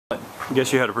I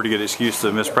guess you had a pretty good excuse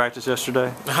to miss practice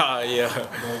yesterday. Yeah.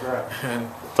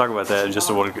 Talk about that.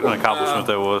 Just what an accomplishment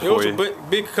that was for you. It was a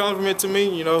big compliment to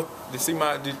me, you know, to see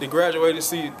to graduate, to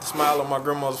see the smile on my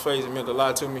grandmother's face. It meant a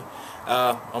lot to me.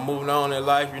 I'm moving on in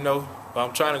life, you know.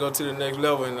 I'm trying to go to the next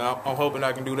level, and I'm hoping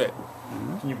I can do that.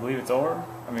 Can you believe it's over?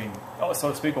 I mean,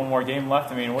 so to speak, one more game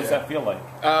left. I mean, what does that feel like?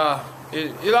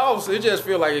 It just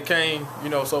feels like it came, you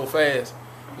know, so fast.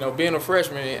 You know, being a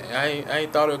freshman, I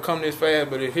ain't thought it would come this fast,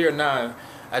 but it's here now.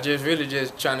 I just really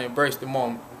just trying to embrace the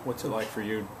moment. What's it like for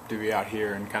you to be out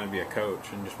here and kind of be a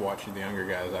coach and just watching the younger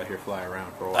guys out here fly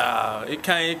around for a while? It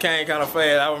came kind of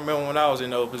fast. I remember when I was in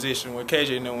those positions with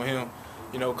KJ and then with him,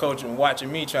 you know, coaching,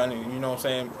 watching me, trying to, you know what I'm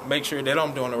saying, make sure that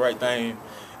I'm doing the right thing.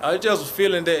 It just was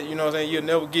feeling that, you know what I'm saying, you'll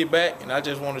never get back, and I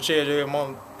just want to cherish every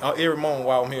moment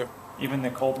while I'm here. Even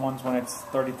the cold ones when it's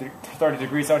 30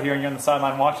 degrees out here and you're on the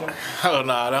sideline watching? Oh,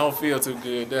 no, I don't feel too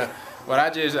good. But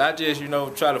I just, you know,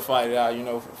 try to fight it out, you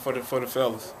know, for the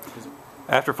fellas.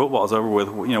 After football's over with,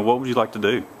 you know, what would you like to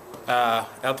do?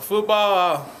 After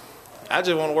football, I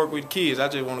just want to work with the kids. I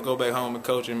just want to go back home and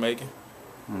coach and make it.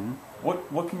 Mm-hmm.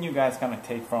 What can you guys kind of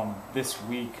take from this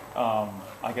week,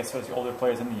 I guess, as the older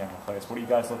players and the younger players? What are you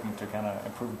guys looking to kind of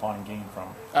improve upon and gain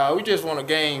from? We just want to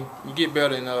gain, you get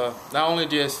better in not only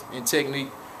just in technique,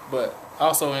 but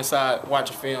also inside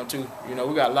watching film too. You know,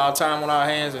 we got a lot of time on our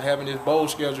hands, and having this bowl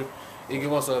schedule, it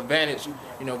gives us an advantage,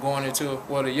 you know, going into,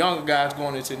 well, the younger guys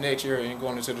going into next year and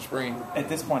going into the spring. At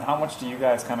this point, how much do you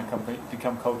guys kind of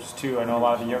become coaches too? I know a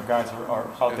lot of the young guys are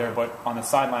out there, but on the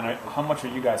sideline, how much are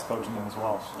you guys coaching them as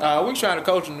well? We trying to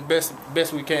coach them the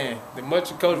best we can. The much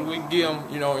coaching we can give them,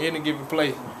 you know, in a given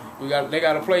play. They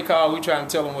got a play call. We trying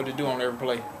to tell them what to do on every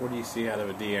play. What do you see out of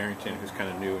a D. Arrington who's kind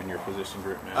of new in your position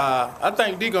group now? I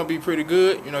think D gonna be pretty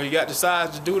good. You know, he got the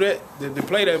size to do that, to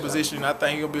play that position. I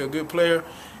think he'll be a good player,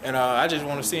 and I just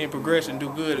want to see him progress and do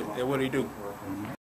good at what he do.